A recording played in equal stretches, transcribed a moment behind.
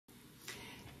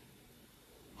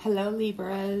Hello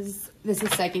Libras, this is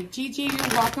Psychic Gigi.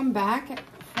 Welcome back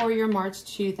for your March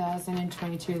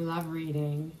 2022 love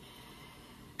reading.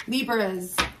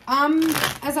 Libras,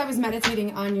 as I was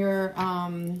meditating on your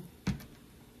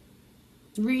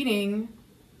reading,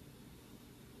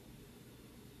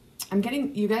 I'm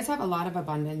getting, you guys have a lot of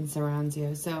abundance around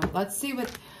you. So let's see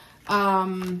what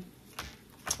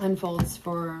unfolds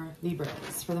for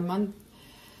Libras for the month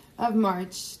of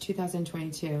March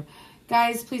 2022.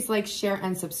 Guys, please like, share,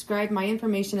 and subscribe. My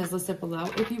information is listed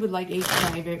below if you would like a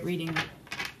private reading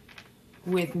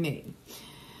with me.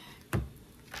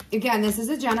 Again, this is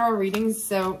a general reading,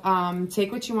 so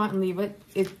take what you want and leave it.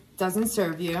 It doesn't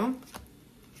serve you.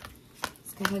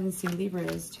 Let's go ahead and see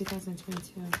Libras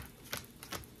 2022.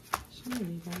 Show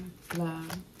me Libra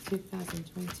love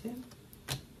 2022.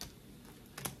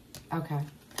 Okay.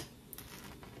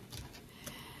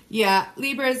 Yeah,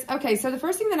 Libras. Okay, so the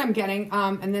first thing that I'm getting,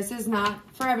 and this is not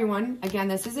for everyone. Again,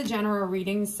 this is a general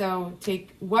reading, so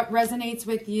take what resonates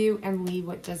with you and leave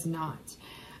what does not.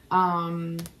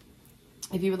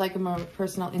 If you would like a more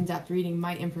personal, in-depth reading,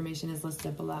 my information is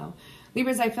listed below.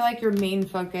 Libras, I feel like your main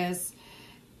focus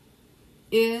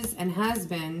is and has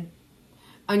been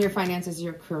on your finances,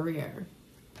 your career.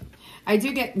 I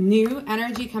do get new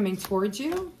energy coming towards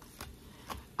you.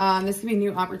 This could be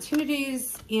new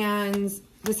opportunities, and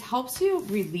this helps you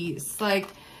release like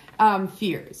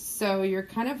fears. So you're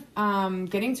kind of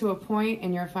getting to a point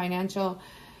in your financial,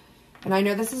 and I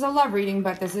know this is a love reading,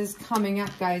 but this is coming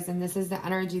up, guys, and this is the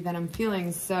energy that I'm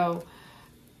feeling. So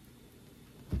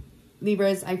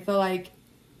Libras, I feel like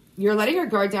you're letting your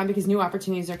guard down because new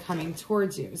opportunities are coming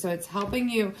towards you. So it's helping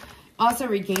you also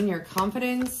regain your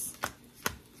confidence,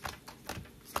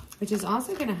 which is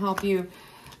also going to help you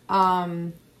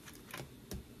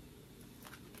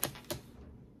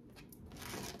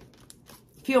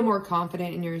feel more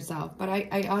confident in yourself. But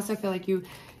I also feel like you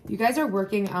guys are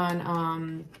working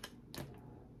on,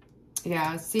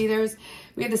 yeah, see,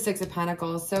 we have the Six of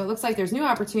Pentacles. So it looks like there's new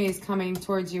opportunities coming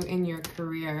towards you in your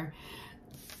career.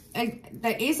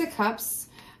 The Ace of Cups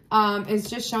is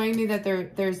just showing me that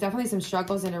there's definitely some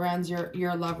struggles in around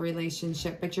your love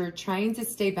relationship, but you're trying to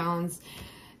stay balanced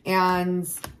and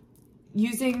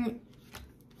using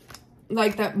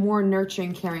like that more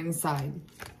nurturing, caring side.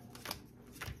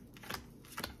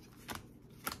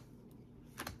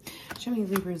 Show me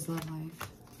Libra's love life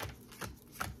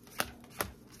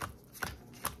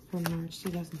for March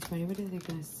 2020. What are they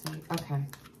going to say? Okay.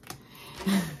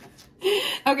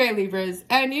 Okay, Libras.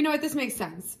 And you know what? This makes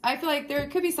sense. I feel like there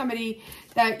could be somebody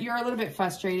that you're a little bit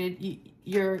frustrated.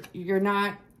 You're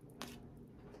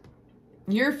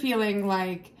feeling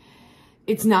like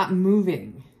it's not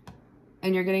moving.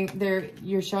 And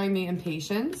you're showing me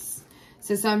impatience.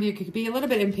 So some of you could be a little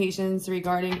bit impatient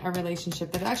regarding a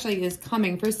relationship that actually is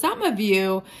coming. For some of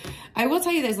you, I will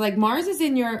tell you this, like Mars is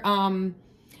in your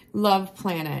love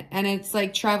planet, and it's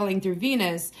like traveling through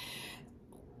Venus.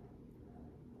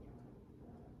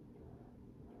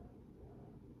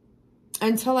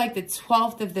 Until like the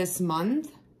 12th of this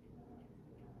month.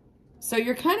 So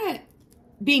you're kind of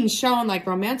being shown like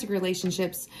romantic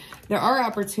relationships. There are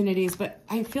opportunities, but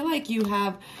I feel like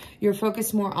you're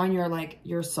focused more on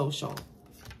your social.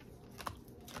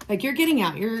 Like you're getting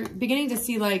out, you're beginning to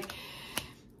see like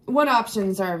what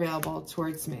options are available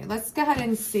towards me. Let's go ahead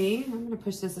and see. I'm going to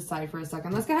push this aside for a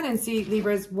second. Let's go ahead and see,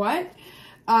 Libras, what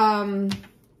I'm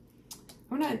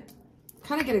going to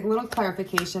kind of get a little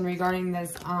clarification regarding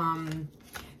this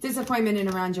disappointment in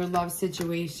around your love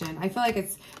situation. I feel like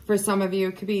it's, for some of you,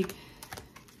 it could be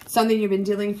something you've been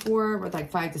dealing with like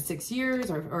 5 to 6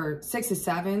 years or 6 to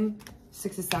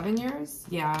 7 years.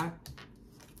 Yeah.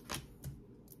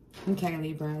 Okay,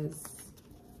 Libras.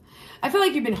 I feel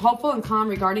like you've been hopeful and calm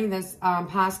regarding this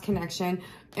past connection,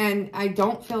 and I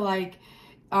don't feel like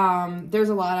there's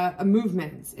a lot of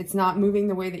movements. It's not moving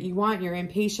the way that you want. You're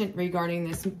impatient regarding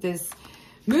this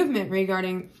movement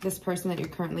regarding this person that you're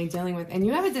currently dealing with, and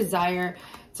you have a desire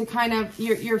to kind of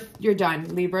you're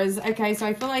done, Libras. Okay, so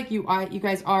I feel like you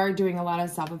guys are doing a lot of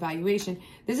self-evaluation.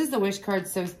 This is the Wish card,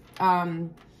 so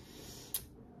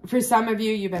for some of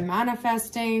you, you've been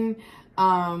manifesting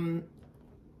a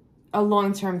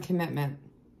long-term commitment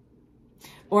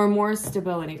or more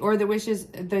stability, or the wishes,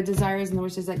 the desires and the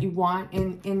wishes that you want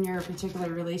in your particular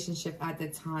relationship at the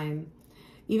time.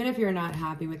 Even if you're not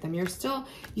happy with them, you still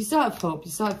have hope,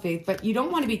 you still have faith, but you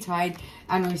don't want to be tied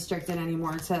and restricted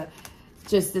anymore to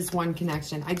just this one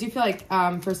connection. I do feel like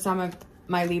for some of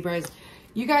my Libras,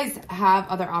 you guys have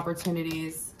other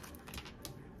opportunities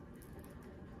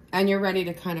And you're ready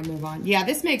to kind of move on. Yeah,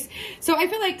 this makes... So I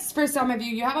feel like for some of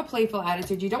you, you have a playful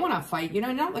attitude. You don't want to fight. You know,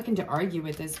 you're not looking to argue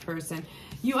with this person.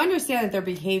 You understand that their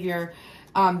behavior,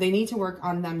 they need to work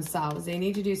on themselves. They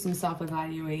need to do some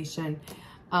self-evaluation.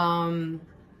 And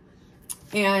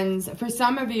for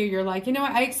some of you, you're like, you know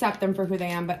what? I accept them for who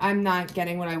they are, but I'm not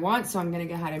getting what I want, so I'm going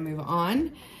to go ahead and move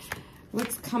on.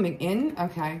 What's coming in?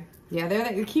 Okay. Yeah,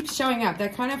 they keep showing up.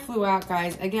 That kind of flew out,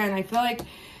 guys. Again, I feel like...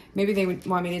 Maybe they would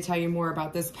want me to tell you more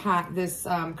about this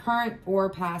current or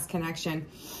past connection.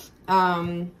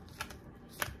 I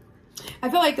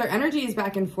feel like their energy is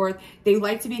back and forth. They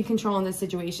like to be in control in this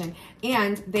situation.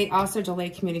 And they also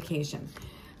delay communication.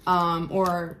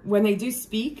 Or when they do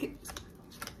speak,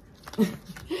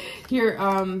 you're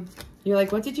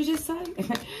like, what did you just say?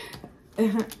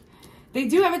 They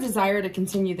do have a desire to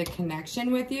continue the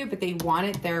connection with you, but they want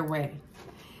it their way,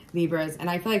 Libras. And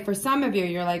I feel like for some of you,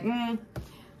 you're like,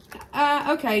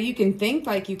 okay, you can think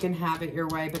like you can have it your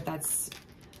way, but that's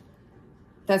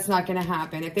not going to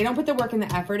happen. If they don't put the work and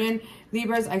the effort in,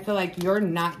 Libras, I feel like you're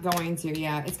not going to.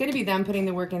 Yeah, it's going to be them putting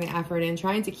the work and the effort in,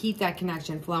 trying to keep that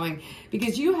connection flowing,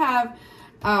 because you have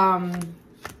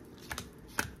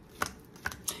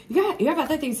you have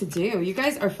other things to do. You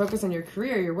guys are focused on your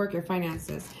career, your work, your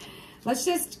finances. Let's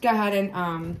just go ahead and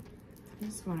I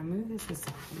just want to move this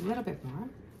a little bit more.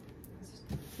 Let's just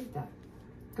take that.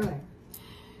 Go there.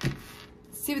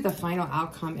 See what the final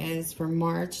outcome is for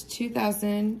March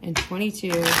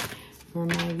 2022 for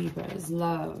my Libras.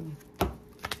 Love.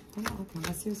 Final outcome.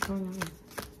 Let's see what's going on.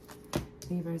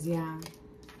 Libras, yeah.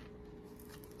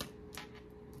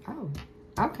 Oh,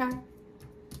 okay.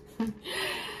 2,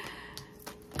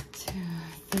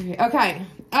 3. Okay.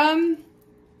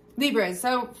 Libras.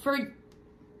 So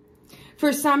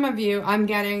for some of you, I'm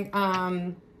getting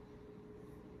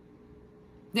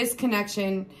this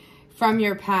connection from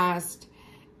your past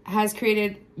has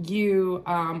created you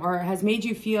or has made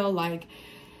you feel like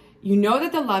you know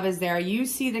that the love is there. You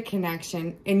see the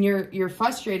connection and you're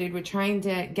frustrated with trying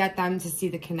to get them to see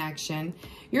the connection.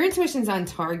 Your intuition's on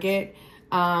target.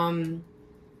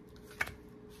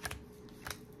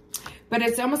 But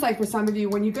it's almost like for some of you,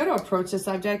 when you go to approach the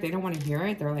subject, they don't want to hear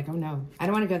it. They're like, oh no, I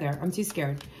don't want to go there. I'm too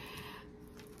scared.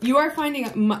 You are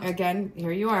finding, again,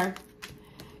 here you are.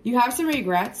 You have some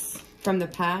regrets from the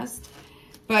past.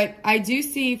 But I do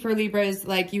see for Libras,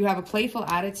 like you have a playful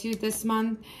attitude this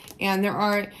month. And there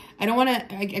are, I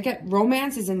get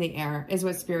romance is in the air is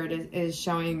what Spirit is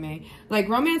showing me. Like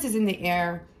romance is in the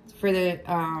air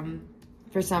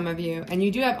for some of you. And you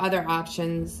do have other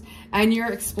options. And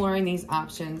you're exploring these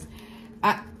options.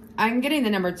 I'm getting the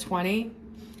number 20.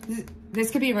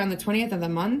 This could be around the 20th of the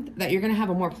month that you're going to have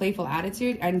a more playful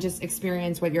attitude and just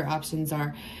experience what your options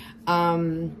are.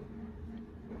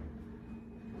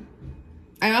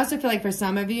 I also feel like for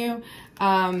some of you,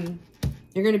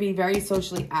 you're going to be very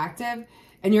socially active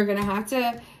and you're going to have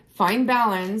to find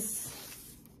balance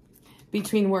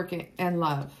between work and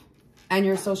love and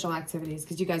your social activities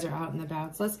because you guys are out and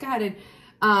about. So let's go ahead and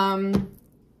I'm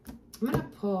going to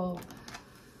pull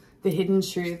the hidden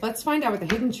truth. Let's find out what the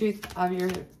hidden truth of your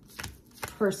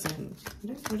person.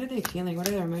 What are they feeling? What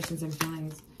are their emotions and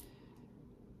feelings?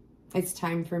 It's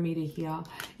time for me to heal.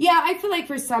 Yeah, I feel like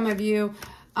for some of you,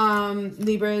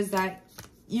 Libras, that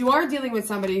you are dealing with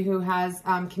somebody who has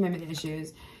commitment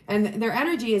issues and their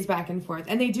energy is back and forth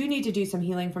and they do need to do some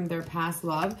healing from their past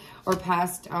love or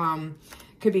past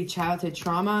could be childhood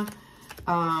trauma.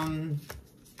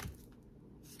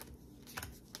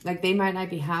 Like they might not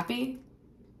be happy.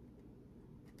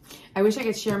 I wish I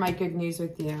could share my good news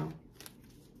with you.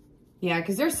 Yeah,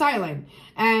 because they're silent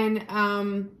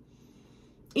and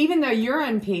even though you're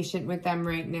impatient with them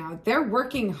right now, they're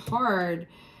working hard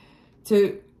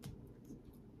to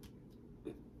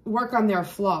work on their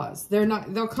flaws.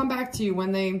 They'll come back to you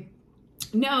when they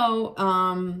know,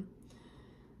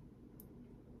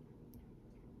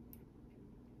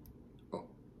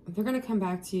 they're going to come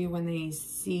back to you when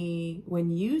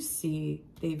you see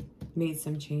they've made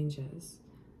some changes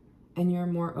and you're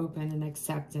more open and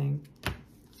accepting.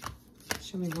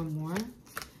 Show me one more.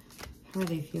 How are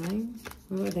they feeling?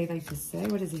 What would they like to say?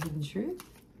 What is the hidden truth?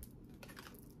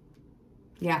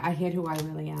 Yeah, I hid who I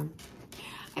really am.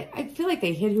 I feel like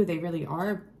they hid who they really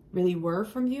were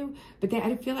from you, but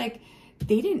I feel like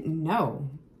they didn't know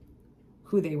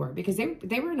who they were because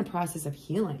they were in a process of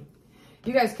healing.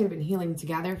 You guys could have been healing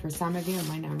together for some of you. It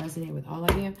might not resonate with all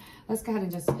of you. Let's go ahead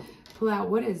and just pull out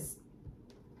what is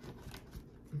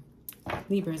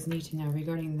Libras need to know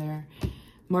regarding their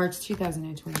March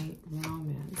 2020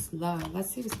 romance. Love. Let's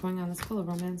see what's going on. Let's pull a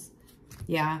romance.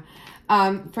 Yeah.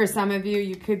 For some of you,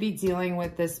 you could be dealing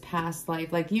with this past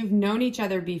life. Like you've known each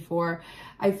other before.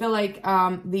 I feel like,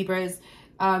 Libras,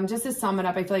 just to sum it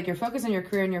up, I feel like you're focused on your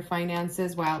career and your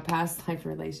finances. Wow, past life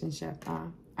relationship.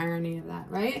 Irony of that,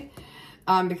 right?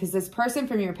 Because this person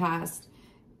from your past,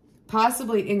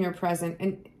 possibly in your present,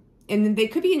 and they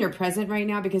could be in your present right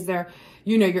now because they're,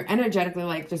 you know, you're energetically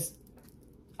like just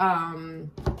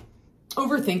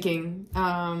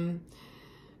overthinking,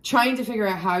 trying to figure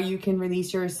out how you can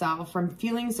release yourself from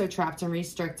feeling so trapped and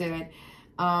restricted.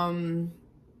 For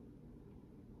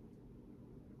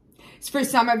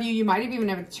some of you, you might have even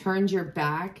have turned your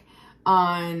back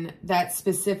on that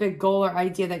specific goal or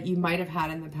idea that you might have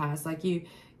had in the past. Like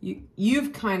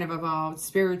you've kind of evolved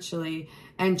spiritually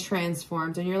and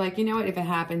transformed. And you're like, you know what? If it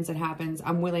happens, it happens.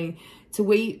 I'm willing to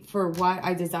wait for what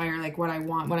I desire, like what I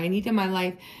want, what I need in my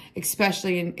life,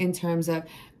 especially in terms of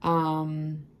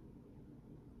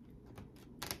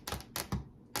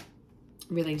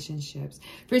relationships.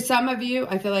 For some of you,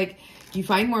 I feel like you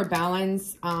find more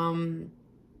balance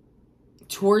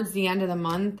towards the end of the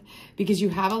month because you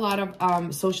have a lot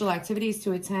of social activities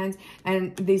to attend,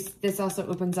 and this also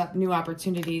opens up new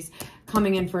opportunities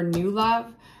coming in for new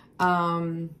love.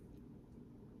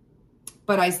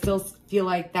 But I still feel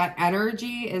like that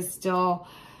energy is still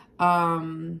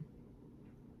from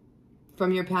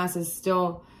your past is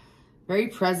still very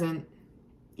present,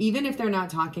 even if they're not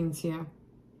talking to you.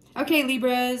 Okay,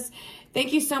 Libras,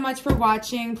 thank you so much for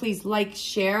watching. Please like,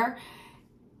 share,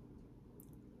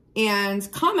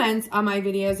 and comment on my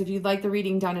videos if you'd like the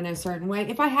reading done in a certain way.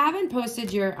 If I haven't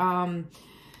posted your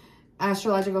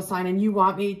astrological sign and you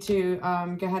want me to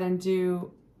go ahead and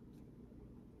do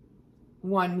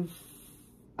one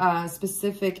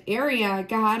specific area,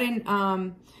 go ahead and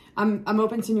I'm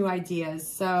open to new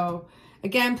ideas. So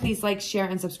again, please like, share,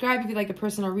 and subscribe. If you'd like a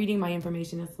personal reading, my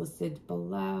information is listed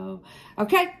below.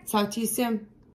 Okay, talk to you soon.